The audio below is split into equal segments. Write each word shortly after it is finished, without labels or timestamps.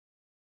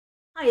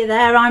Hi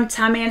there, I'm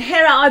Tammy, and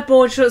here at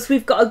iboardshorts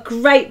we've got a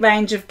great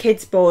range of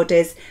kids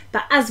boardies,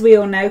 but as we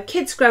all know,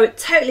 kids grow at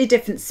totally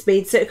different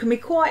speeds, so it can be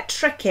quite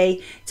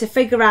tricky to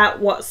figure out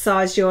what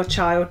size your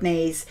child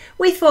needs.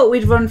 We thought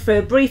we'd run through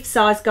a brief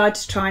size guide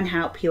to try and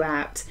help you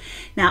out.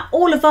 Now,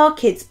 all of our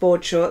kids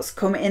board shorts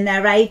come in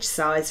their age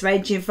size,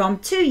 ranging from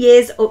 2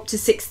 years up to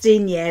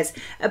 16 years,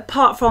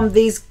 apart from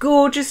these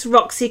gorgeous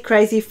Roxy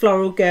Crazy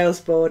Floral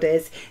Girls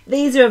boardies.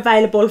 These are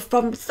available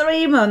from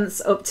 3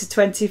 months up to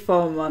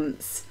 24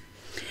 months.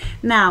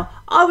 Now,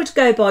 I would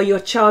go by your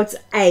child's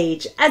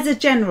age as a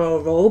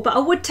general rule, but I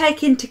would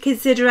take into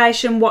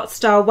consideration what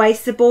style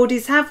waist the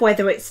boardies have,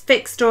 whether it's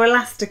fixed or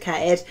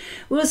elasticated.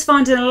 We always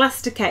find an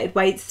elasticated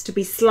waist to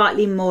be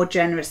slightly more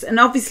generous, and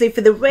obviously for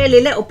the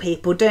really little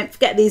people, don't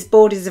forget these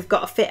boardies have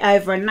got to fit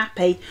over a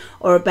nappy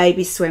or a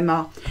baby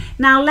swimmer.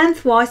 Now,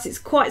 lengthwise it's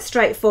quite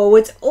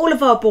straightforward. All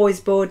of our boys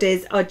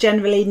boardies are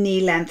generally knee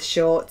length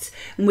shorts,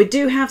 and we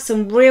do have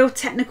some real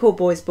technical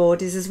boys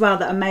boardies as well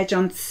that are made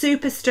on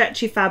super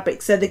stretchy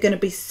fabric, so they're going to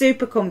be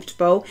super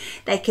comfortable.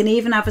 They can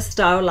even have a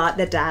style like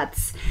the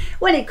dads.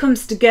 When it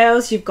comes to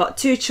girls, you've got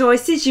two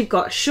choices. You've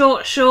got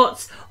short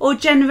shorts or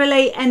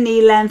generally a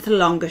knee length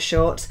longer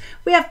shorts.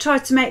 We have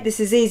tried to make this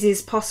as easy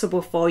as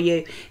possible for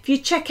you. If you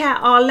check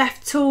out our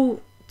left toolbar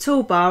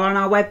on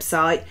our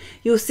website,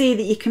 you'll see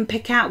that you can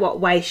pick out what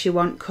waist you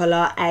want,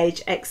 colour,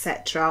 age,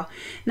 etc.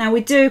 Now,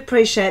 we do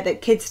appreciate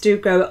that kids do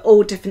grow at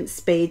all different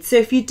speeds, so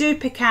if you do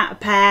pick out a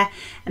pair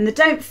and they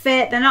don't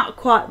fit, they're not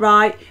quite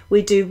right,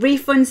 we do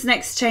refunds and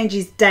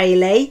exchanges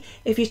daily.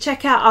 If you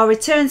check out our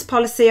returns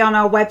policy on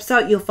our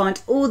website, you'll find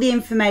all the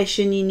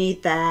information you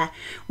need there.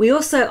 We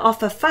also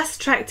offer fast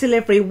track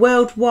delivery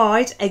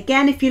worldwide.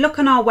 Again, if you look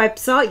on our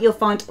website, you'll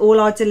find all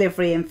our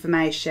delivery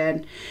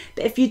information.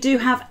 But if you do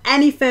have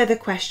any further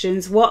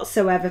questions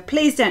whatsoever,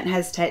 please don't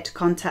hesitate to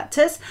contact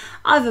us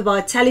either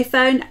by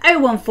telephone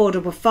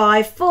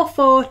 01455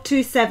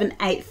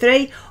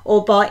 442783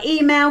 or by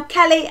email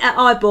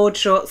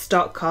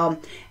kelly@iboardshorts.com,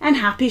 and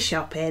happy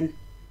shopping.